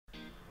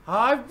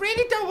I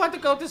really don't want to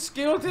go to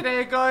school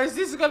today, guys.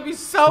 This is going to be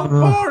so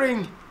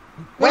boring.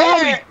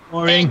 Where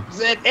boring.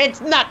 is it?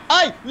 It's not.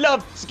 I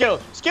love school.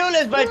 School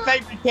is my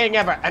favorite thing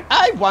ever, and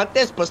I want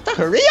this bus to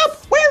hurry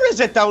up. Where is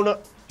it,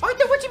 Donut? What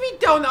do you mean,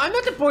 Donut? I'm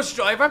not the bus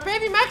driver.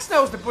 Baby Max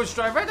knows the bus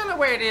driver. I don't know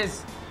where it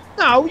is.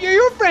 No,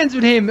 you're friends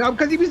with him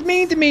because he was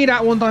mean to me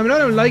that one time and I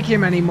don't like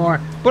him anymore.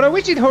 But I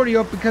wish he'd hurry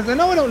up because I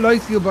know I don't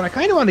like school, but I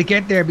kind of want to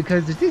get there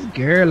because there's this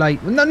girl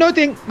like...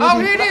 Nothing. Oh,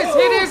 here it is.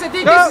 Here it is. I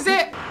think this is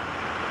it.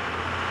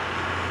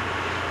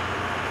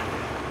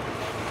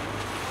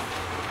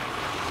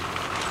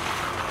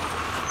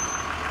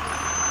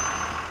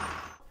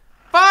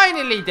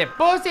 Finally, the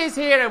bus is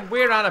here and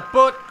we're on it,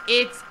 but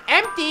it's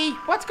empty.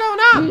 What's going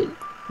on?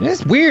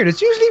 That's weird.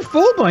 It's usually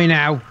full by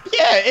now.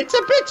 Yeah, it's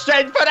a bit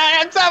strange, but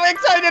I am so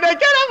excited. I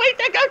cannot wait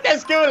to go to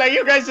school. Are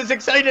you guys as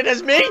excited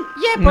as me?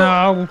 Yeah,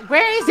 but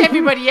where is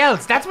everybody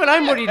else? That's what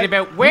I'm worried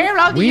about. Where are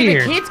all the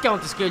other kids going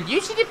to school?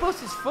 Usually the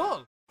bus is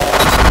full.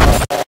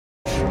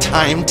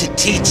 Time to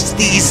teach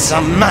these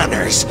some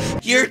manners.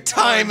 Your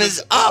time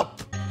is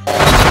up.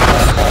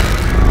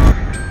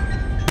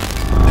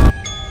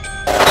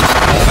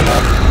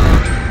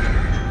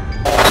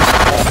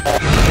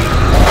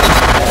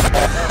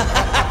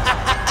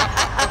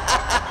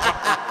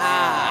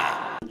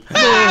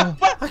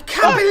 I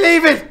can't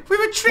believe it! We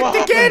were tricked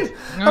again!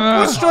 A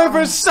bus driver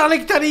is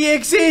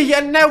SONIC.EXE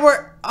and now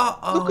we're...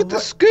 Look at the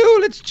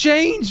school, it's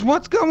changed.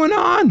 What's going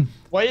on?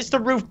 Why is the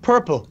roof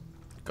purple?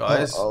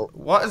 Guys,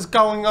 what is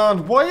going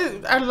on?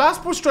 Our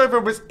last bus driver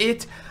was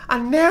it,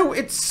 and now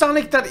it's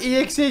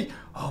SONIC.EXE.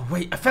 Oh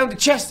wait, I found the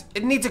chest.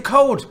 It needs a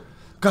code.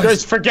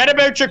 Guys, forget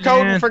about your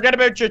code and forget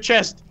about your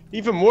chest.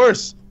 Even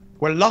worse,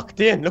 we're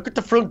locked in. Look at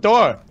the front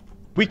door.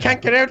 We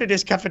can't get out of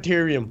this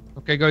cafeteria.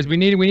 Okay, guys, we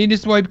need a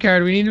swipe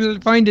card. We need to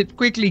find it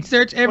quickly.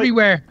 Search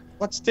everywhere.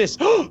 What's this?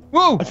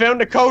 Whoa! I found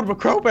a code with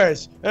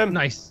crowbars.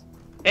 Nice.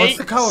 What's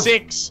the code?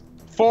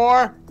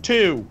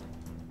 8642.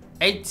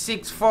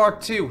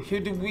 8642. Who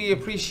do we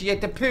appreciate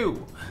the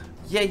poo?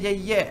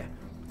 Yeah.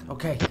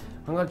 Okay,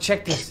 I'm gonna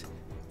check this.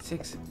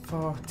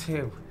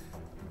 642.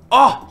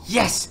 Oh,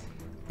 yes!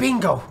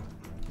 Bingo!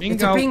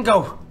 It's a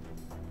bingo!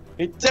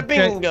 It's a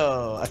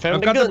bingo! I found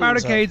I've got the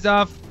barricades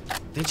off.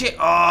 Did you?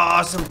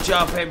 Awesome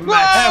job, baby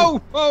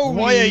Whoa!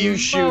 Why are you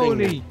shooting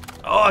me?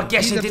 Oh, I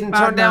guess you didn't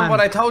turn down what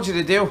I told you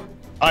to do.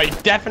 I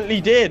definitely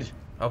did.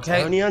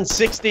 Okay. Only on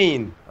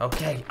 16.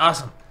 Okay,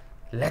 awesome.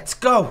 Let's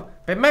go.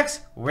 Baby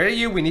Max, where are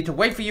you? We need to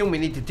wait for you and we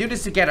need to do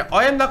this together.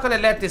 I am not going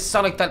to let this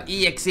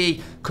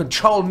SONIC.EXE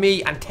control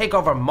me and take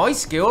over my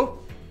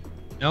school.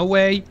 No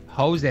way,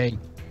 Jose.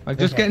 I'm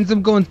just getting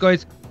some guns,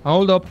 guys.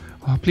 Hold up.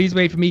 Oh, please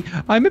wait for me.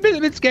 I'm a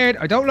bit scared.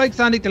 I don't like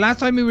Sonic. The last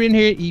time we were in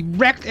here, he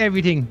wrecked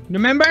everything.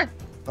 Remember?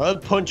 I'll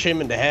punch him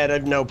in the head.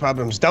 I've no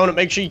problems. Donut,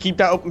 make sure you keep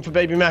that open for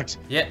Baby Max.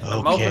 Yeah,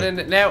 I'm opening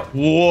it now.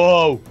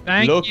 Whoa.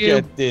 Thank you. Look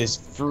at this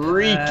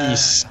freaky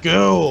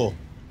school.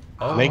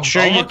 Make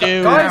sure you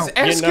do. Guys,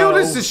 our school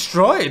is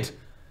destroyed.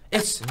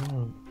 It's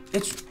run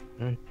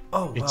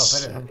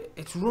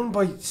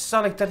by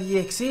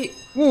SONIC.EXE.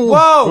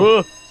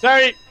 Whoa!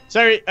 Sorry,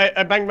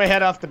 I banged my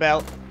head off the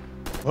bell.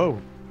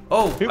 Whoa.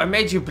 Oh, I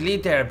made you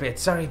bleed there a bit.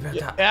 Sorry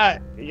about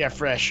that. Yeah,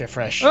 fresh.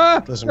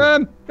 Guys, there's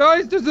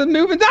a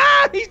movement.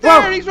 Ah, he's there.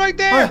 Whoa. He's right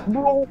there.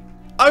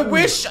 I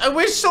wish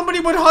somebody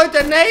would hide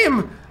their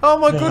name. Oh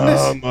my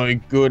goodness. Oh my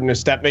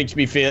goodness, that makes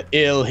me feel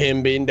ill.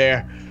 Him being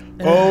there.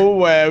 Oh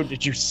wow!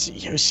 Did you see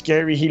how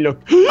scary he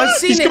looked? I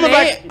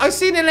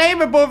seen a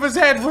name above his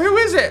head. Who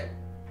is it?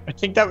 I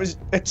think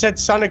it said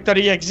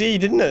SONIC.EXE,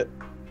 didn't it?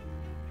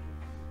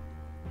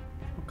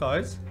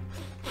 Guys.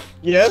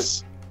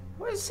 Yes.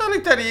 Why is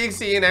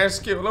SONIC.EXE in our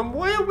school, and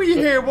why are we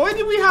here? Why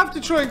do we have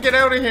to try and get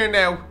out of here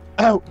now?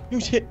 Ow!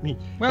 Who's hit me?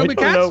 Well, we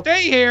can't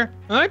stay here.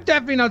 I'm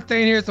definitely not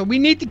staying here, so we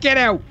need to get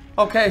out.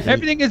 Okay.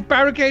 Everything is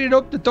barricaded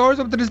up. The doors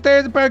up to the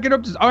stairs are barricaded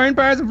up. There's iron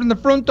bars in from the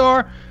front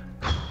door.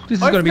 This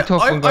is going to be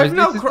tough one, guys.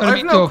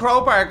 I've no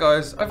crowbar,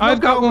 guys. I've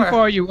got one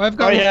for you. I've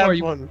got one for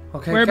you. One.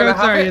 Okay. Whereabouts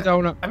are you,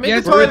 Donut? I'm in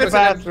the toilets.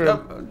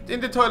 In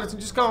the toilets. I'm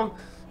just going.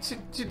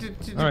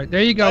 All right,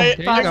 there you go.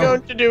 I'm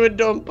going to do a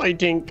dump, I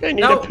think. I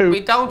need a poop. We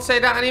don't say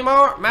that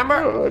anymore, remember?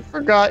 Oh, I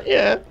forgot,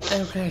 yeah.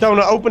 Okay.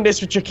 Donut, open this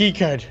with your key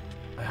card.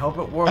 I hope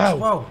it works. Ow.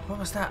 Whoa, what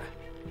was that?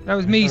 That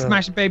was me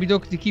smashing Baby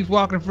Duck because he keeps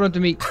walking in front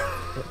of me.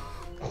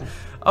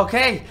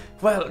 Okay,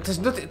 well, there's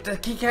nothing. The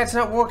key card's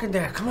not working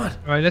there. Come on.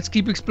 All right, let's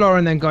keep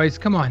exploring then, guys.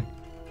 Come on.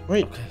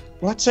 Wait,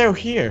 what's out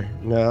here?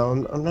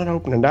 No, I'm not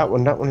opening that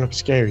one. That one looks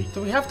scary.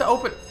 Do we have to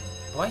open?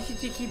 Why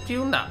did you keep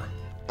doing that?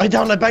 I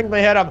banged my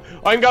head up.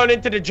 I'm going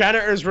into the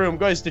janitor's room,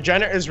 guys. The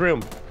janitor's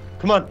room.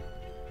 Come on.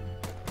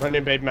 Run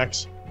in, Baby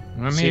Max.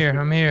 I'm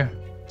here.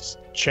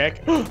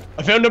 Check. I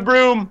found a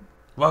broom.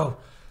 Whoa.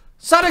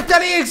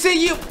 SONIC.EXE,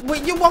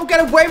 you won't get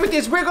away with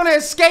this. We're gonna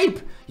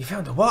escape. You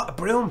found a what? A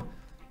broom?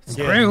 A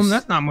broom?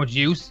 That's not much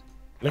use.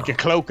 Like a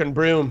cloak and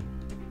broom.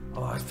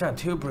 Oh, I found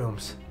 2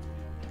 brooms.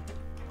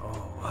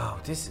 Oh, wow.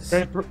 This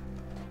is...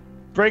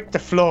 Break the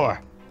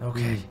floor.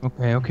 Okay.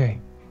 Okay.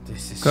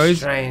 This is guys,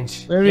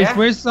 strange.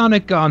 Where's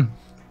Sonic gone?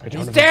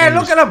 He's there.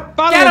 Look at him.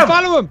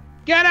 Follow him.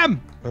 Get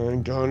him.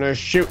 I'm gonna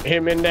shoot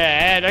him in the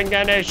head. I'm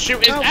gonna shoot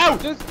his. No, Ow!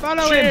 just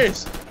follow him.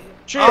 Cheers!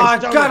 Cheers! Oh, I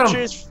Donut, got him.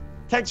 Cheers!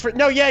 Thanks for.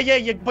 No,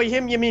 yeah. By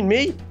him, you mean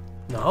me?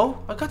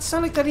 No, I got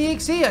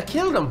Sonic.EXE. I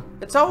killed him.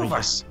 It's over.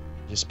 Yes.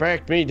 You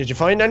sparked me. Did you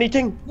find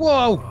anything?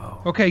 Whoa.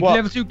 Okay, What?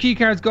 level 2 key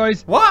cards,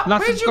 guys. What?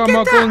 Lots Where'd of you got get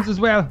more that? guns as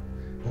well.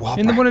 Whopper.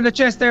 In the one in the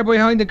chest there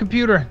behind the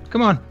computer.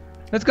 Come on,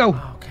 let's go.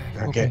 Okay.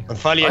 Okay, I'm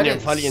following I you. I'm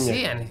didn't following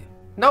see you. anything.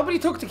 Nobody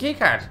took the key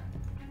card.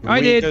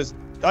 I did.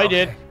 I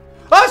did. Okay.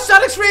 Oh,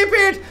 Sonic's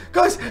reappeared!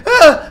 Guys,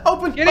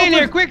 open! Get open, in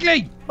here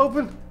quickly!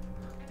 Open!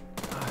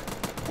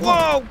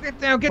 Whoa! Get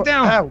down! Get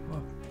down! Ow!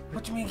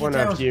 What do you mean get One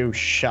down? of you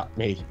shot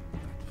me.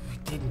 We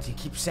didn't, you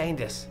keep saying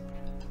this.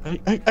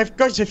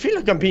 Guys, I feel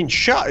like I'm being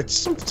shot. It's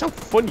something so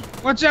funny.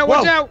 Watch out!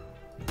 Watch Whoa. out!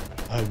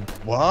 I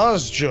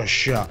was just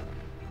shot.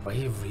 Are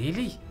you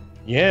really?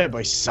 Yeah,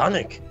 by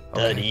Sonic.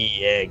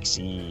 Okay. .exe.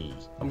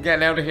 I'm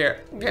getting out of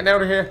here. I'm getting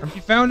out of here.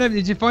 You found it?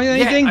 Did you find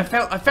anything?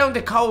 Yeah, I found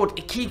a code,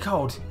 a key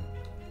code.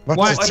 What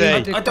What? does it I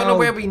say? did- I don't know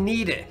where we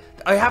need it.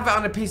 I have it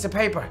on a piece of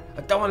paper.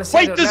 I don't want to say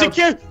Wait, it out there's a loud.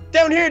 key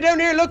down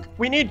here. Look,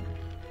 we need.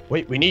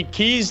 Wait, we need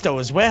keys though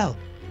as well.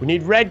 We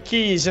need red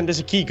keys and there's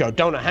a key code.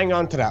 Don't hang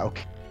on to that,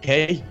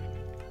 okay?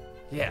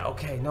 Yeah,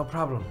 okay, no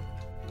problem.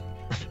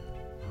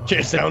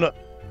 Cheers, Donut.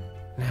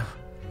 Now.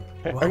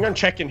 I'm gonna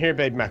check in here,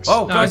 babe Max.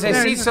 Oh, No, guys, I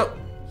there see it is. some.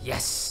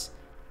 Yes.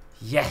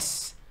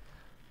 Yes.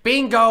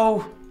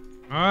 Bingo.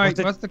 Alright,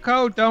 What's what's the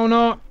code,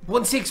 Donut?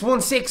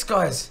 1616,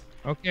 guys.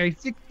 Okay,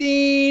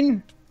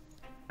 16.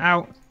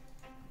 Out.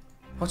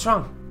 What's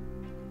wrong?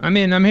 I'm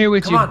in. I'm here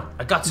with Come you. on,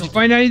 I got Did you something.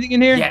 find anything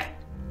in here? Yeah.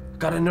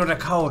 Got another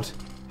code.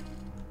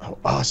 Oh,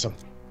 awesome.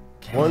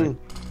 Okay. One.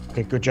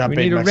 Okay, good job, We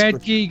babe need a Max. red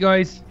Good- key,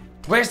 guys.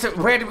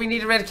 Where do we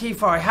need a red key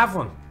for? I have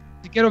one.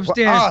 To get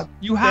upstairs. ah,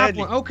 you have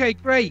deadly. one. Okay,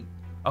 great.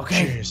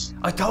 Okay. Cheers.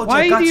 I told you I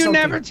Why got do you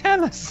something. never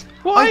tell us?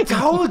 Why? I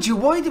told you.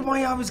 Why am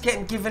I always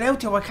getting given out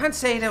to? I can't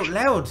say it out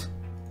loud. Of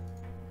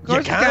course You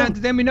we can.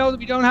 can't. Then we know that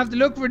we don't have to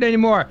look for it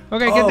anymore.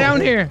 Okay, Oh, get down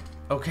okay. here.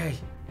 Okay.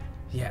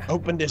 Yeah.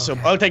 Open this Okay.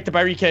 up. I'll take the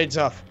barricades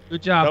off.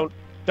 Good job.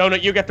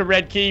 Donut, you get the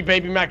red key,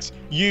 baby Max.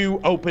 You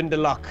open the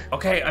lock.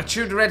 Okay, I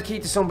threw the red key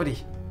to somebody.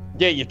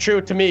 Yeah, you threw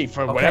it to me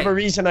for whatever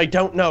reason I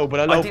don't know, but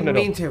I'll I open didn't it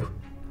mean up. to.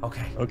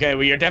 Okay. Okay,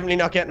 well you're definitely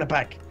not getting it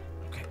back.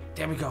 Okay.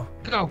 There we go.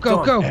 Go, go,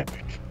 Done. go.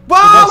 Epic. Whoa,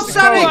 That's the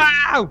Sonic!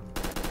 Wow!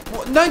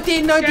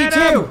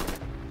 1992.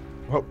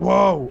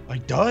 Whoa, I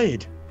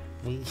died.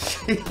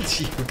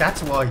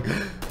 That's why.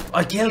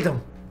 I killed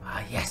him.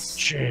 Ah, yes.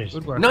 Cheers.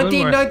 Good work. Good work.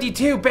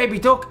 1992, baby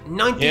duck.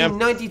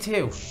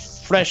 1992.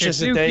 Fresh Okay,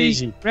 as a blue key,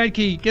 daisy. red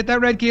key. Get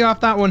that red key off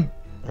that one.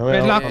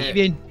 Red lock yeah.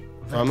 key in.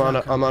 I'm on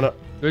it. I'm on it.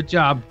 Good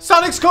job.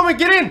 Sonic's coming.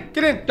 Get in.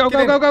 Get in. Go, get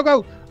go, in. go, go,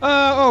 go.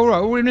 Oh,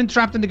 right. We're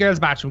trapped in the girls'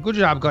 bathroom. Good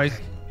job, guys.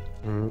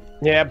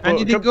 Yeah, but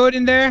Anything good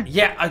in there?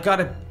 Yeah, I got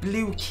a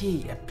blue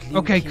key. A blue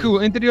Okay, key. cool.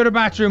 Into the other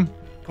bathroom.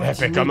 What, you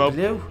Epic, need I'm up.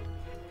 blue?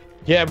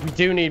 yeah, we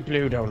do need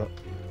blue, Donut.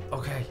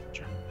 Okay.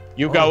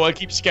 You go. I'll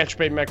keep sketch,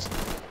 baby Max.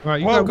 Right,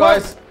 you Whoa, go.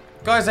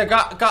 Guys, I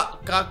got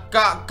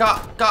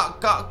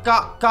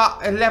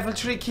a level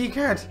 3 key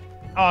card.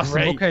 Awesome.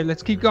 Great. Okay,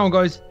 let's keep going,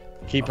 guys.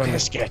 Keep on Okay. the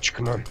sketch.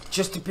 Come on.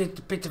 Just a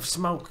bit of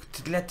smoke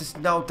to let us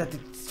know that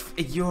it's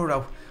a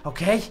euro,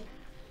 okay?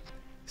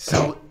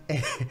 So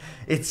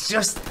it's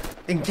just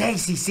in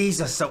case he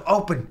sees us. So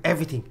open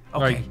everything,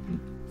 okay? Right.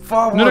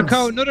 4 Another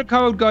ones. another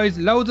code, guys.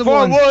 Loads of 4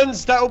 ones.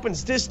 ones. That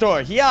opens this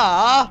door.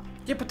 Yeah.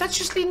 Yeah, but that's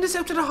just leading us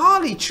out to the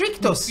hall. He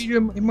tricked us.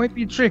 It might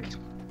be a trick.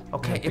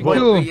 Okay, it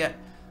Cool. might be.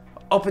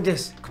 Open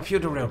this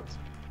computer room.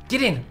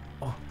 Get in.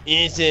 Oh,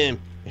 Yes,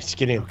 let's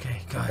get in.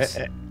 okay, guys.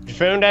 You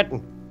found that?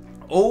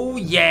 Oh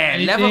yeah,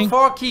 level Anything?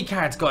 4 key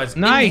cards, guys.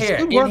 Nice. In here,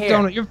 Good in work, here.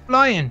 Donut. You're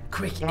flying.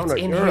 Quick, it's Donut,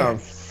 in you're here. on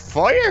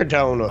fire,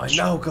 Donut. I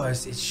know,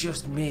 guys. It's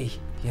just me.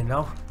 You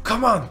know.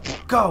 Come on,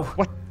 go.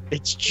 What?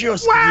 It's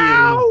just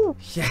Wow!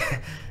 Yeah.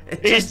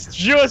 It's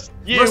just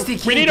you. Rusty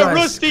key, We need guys. a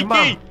rusty Come on.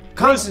 key. Rusty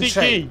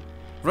Concentrate. key.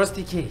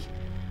 Rusty key.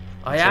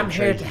 I am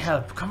here to Concentrate.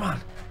 help. Come on.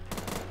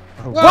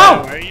 Oh,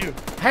 Whoa! Where are you?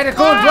 Head of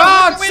Whoa, gold.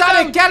 Rod, the Sonic,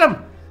 window. get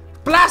him!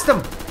 Blast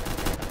him!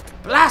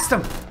 Blast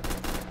him!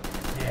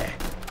 Yeah.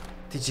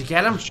 Did you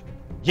get him?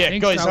 Yeah,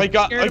 Think guys, so. I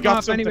got Scared him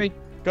off something. anyway.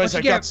 Guys, What'd I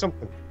you got get?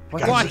 something.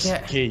 What I got did a you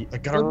rusty get? key. I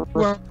got a Good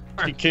work.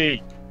 rusty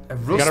key. A got a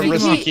rusty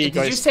rusty key? key, Did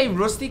you guys. say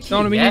rusty key?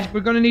 Donut, Yeah? we're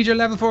gonna need your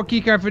level 4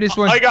 key card for this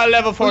one. I got a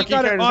level 4 you key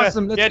got it. card as well.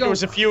 Awesome, let's Yeah, go. there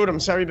was a few of them.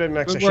 Sorry, Big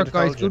Max. I Good should work, have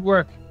guys. told you. Good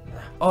work.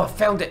 Oh,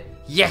 found it.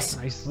 Yes.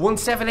 Nice.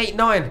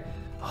 1789.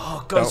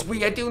 Oh, guys, No.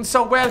 we are doing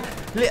so well.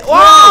 Oh,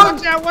 Whoa!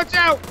 watch out! Watch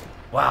out!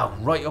 Wow,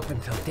 right up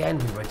until then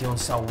we were doing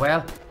so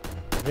well.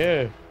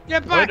 Yeah.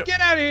 Get back! Right.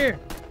 Get out of here!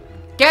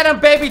 Get him,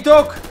 baby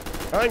duck!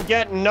 I'm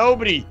getting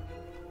nobody.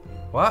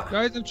 What?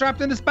 Guys, I'm trapped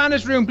in the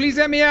Spanish room. Please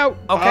let me out.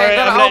 Okay, Alright,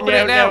 gotta I'm letting open you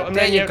it out now. now, I'm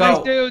There letting you you out. go.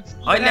 Nice dudes.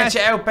 I let Yes.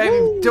 you out, baby.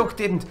 Woo. Duck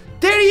didn't.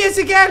 There he is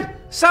again!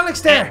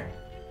 Sonic's there!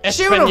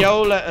 Shoot him!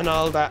 Espanola and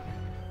all that.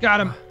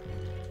 Got him.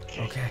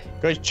 Okay.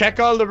 Guys, check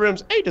all the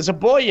rooms. Hey, there's a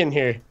boy in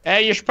here.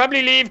 You should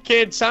probably leave,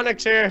 kid.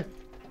 Sonic's here.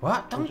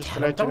 What? Don't just tell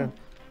gonna him. let you Don't. know.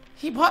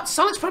 He what?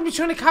 Sonic's probably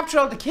trying to capture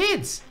all the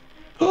kids.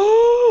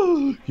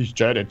 He's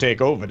trying to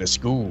take over the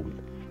school.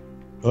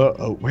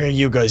 Uh-oh, where are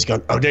you guys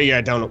gone? Oh, there you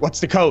are, down. What's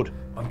the code?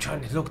 I'm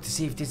trying to look to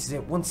see if this is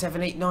it.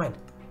 1789.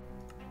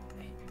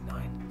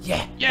 89.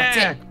 Yeah. Yeah.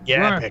 That's it. Yeah,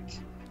 Right. Pick.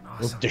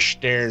 Awesome. Up the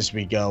stairs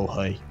we go,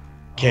 hi.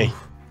 Okay.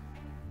 Oh.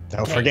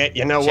 Don't Okay. forget,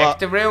 you know Check what?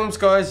 the rooms,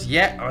 guys.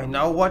 Yeah, I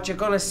know what you're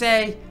gonna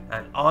say,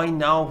 and I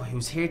know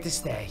who's here to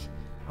stay.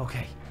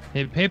 Okay.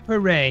 Hip hip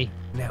hooray.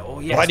 Now, oh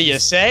yes. What do you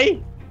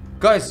say?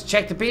 Guys,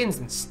 check the bins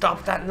and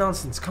stop that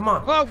nonsense. Come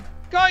on. Whoa,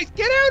 guys,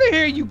 get out of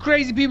here, you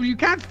crazy people. You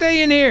can't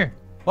stay in here.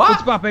 What? Good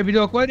spot, baby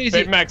duck. What is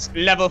Big it? Max,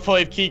 level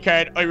 5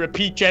 keycard. I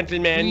repeat,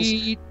 gentlemen.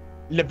 Sweet.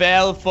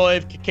 Level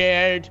 5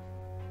 keycard.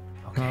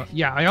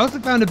 Yeah, I also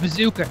found a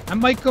bazooka. That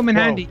might come in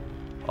Whoa. handy.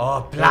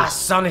 Oh,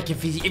 blast Sonic!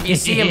 If you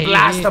see him,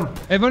 blast him.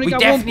 I've only We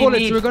got one definitely bullet,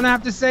 need- so we're gonna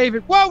have to save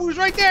it. Whoa, who's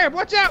right there?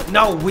 Watch out!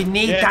 No, we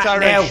need Yeah, it's that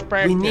already now.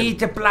 sparked We him. need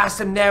to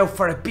blast him now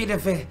for a bit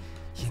of a,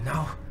 you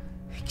know,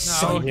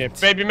 excitement. Yeah,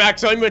 Baby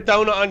Max, I'm with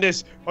Donut on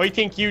this. I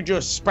think you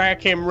just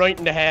spark him right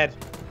in the head.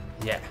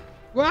 Yeah.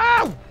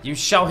 Wow! You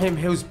show him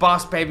who's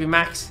boss, baby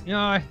Max. You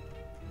know,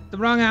 the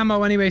wrong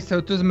ammo anyway, so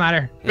it doesn't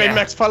matter. Baby Yeah.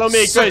 Max, follow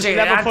me, Such guys. an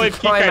Level 5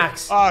 keycard.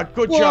 anticlimax. Ah,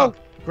 good Whoa. job.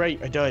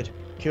 Great, I died.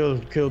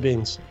 Cool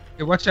beans.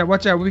 Okay, watch out,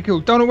 watch out. We'll be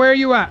cool. Donut, where are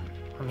you at?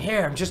 I'm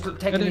here. I'm just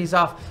taking Get in. these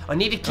off. I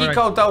need a key Alright.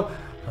 code though.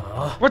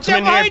 Oh, Watch Come out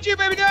in here. behind you,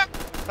 baby duck!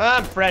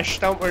 I'm fresh,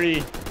 don't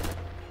worry.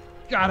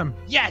 Got him.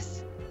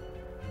 Yes!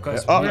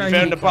 guys, Oh, we Where I need a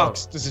found key the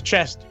box. There's a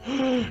chest.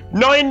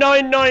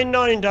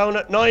 9999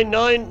 Donut.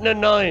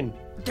 9999.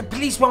 code. The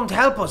police won't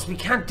help us. We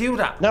can't do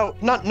that. No,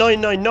 not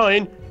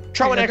 999.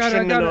 Throw an I got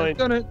extra it, I got nine. it.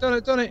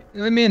 Done it.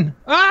 I'm in.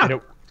 Ah!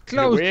 Get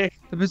Closed. away.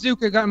 The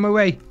bazooka got in my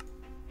way.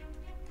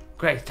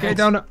 Great. Okay,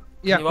 Thanks. Donut.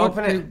 Yeah, Can you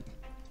open it?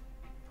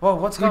 Whoa,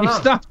 what's Will going you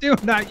on? stop doing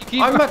that? You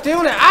keep I'm not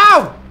doing it.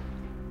 Ow!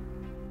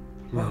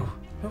 Whoa.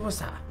 Who was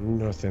that?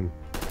 Nothing.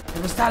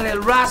 It was that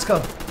little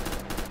rascal.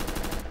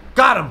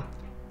 Got him.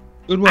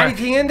 Good work.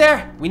 Anything in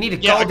there? We need a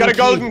Yeah, I golden got a key.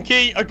 golden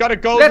key. I got a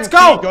golden Let's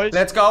go. key, guys.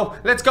 Let's go.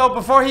 Let's go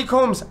before he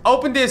comes.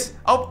 Open this.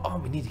 Oh,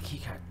 we need a key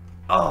card.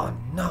 Oh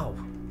no.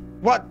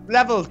 What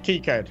level key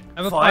card?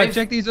 Level 5. 5.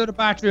 Check these other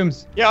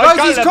bathrooms. Yeah, Guys, I've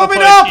got he's a level coming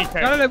 5 up. key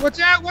card. Got it. Watch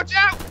out! Watch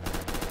out!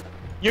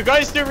 You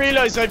guys do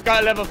realize I've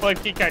got a level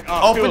 5 key card.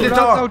 Oh, Open cool. the We're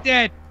door. all so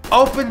dead.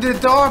 Open the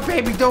door,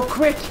 baby. Don't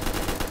quick.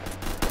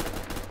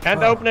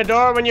 Can't open a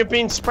door when you've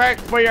been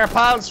sparked by your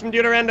pals from the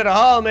other end of the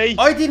hall, mate.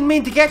 I didn't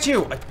mean to get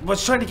you. I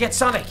was trying to get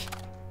Sonic.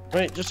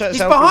 Right, just let's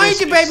He's open behind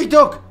this. you, baby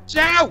duck.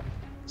 Ciao!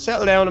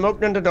 Settle down. I'm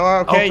opening the door.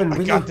 Okay, Open, I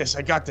will got you? this.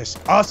 I got this.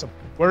 Awesome.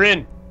 We're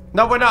in.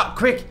 No, we're not.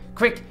 Quick.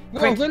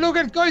 Whoa, look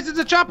at guys, it's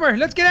a chopper.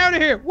 Let's get out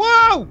of here.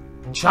 Whoa!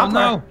 Chopper.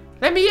 Oh, no.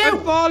 Let me I'm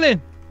out.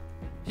 falling.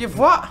 You've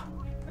what?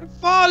 I'm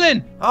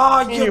falling.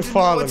 Oh, You've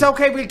fallen. It's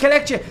okay. We'll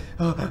collect you.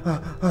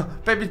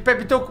 Baby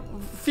duck.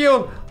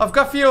 Fuel. I've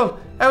got fuel.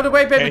 Out of the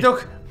way, baby Okay.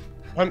 duck.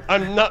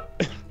 I'm not.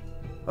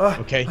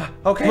 Okay.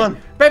 Okay. Come on.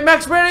 Baby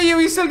Max, where are you?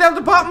 You still down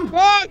the bottom?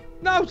 What?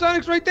 No,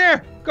 Sonic's right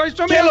there. Guys,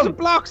 throw me Kill out him. some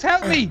blocks.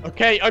 Help me.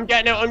 Okay, I'm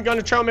getting out. I'm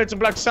gonna throw him out some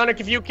blocks. Sonic,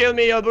 if you kill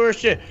me, I'll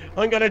burst you.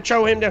 I'm gonna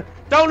throw him there.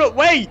 Donut,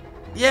 wait!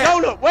 Yeah.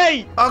 Donut,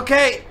 wait!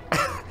 Okay.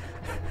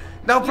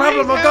 No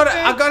problem. Please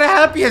I'm gonna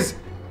help you.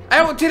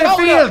 Out to the Donut.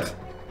 field.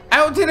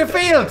 Out to the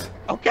field.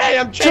 Okay,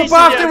 I'm chasing Jump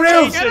off you, the I'm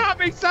roof. chasing. Get off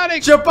me,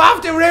 Sonic. Jump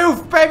off the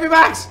roof, baby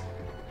Max.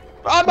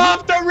 I'm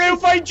off the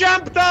roof. I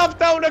jumped off,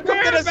 Donut.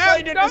 Come to the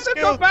side of the Don't school.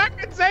 come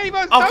back and save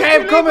us. Okay, Don't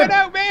I'm you coming. leave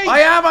without me. I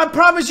am. I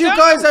promise you No,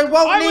 guys, I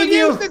won't I will leave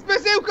you. use this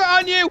bazooka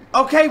on you.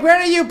 Okay, where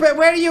are you?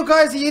 Where are you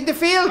guys? Are you in the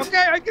field?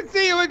 Okay, I can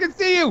see you. I can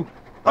see you.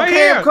 Right Okay,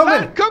 here. I'm coming.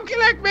 Lad, come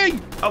collect me.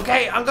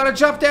 Okay, I'm gonna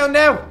drop down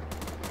now.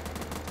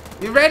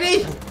 You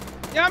ready?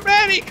 Yeah, I'm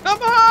ready.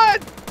 Come on.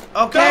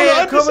 Okay, Donut, I'm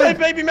I'm beside coming.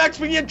 Baby Max.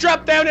 Will you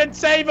drop down and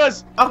save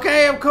us?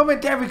 Okay, I'm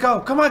coming. There we go.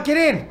 Come on, get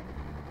in.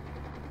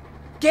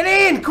 Get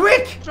in,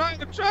 quick.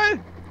 I'm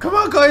trying. Come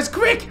on, guys,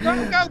 quick. Go. I'm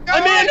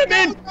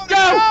in.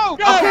 Go, Go.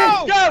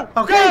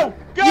 Okay.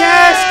 Go.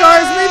 Yes,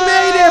 guys, we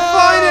made it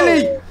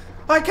finally.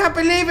 I can't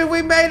believe it.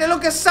 We made it.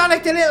 Look at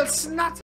Sonic, the little snot.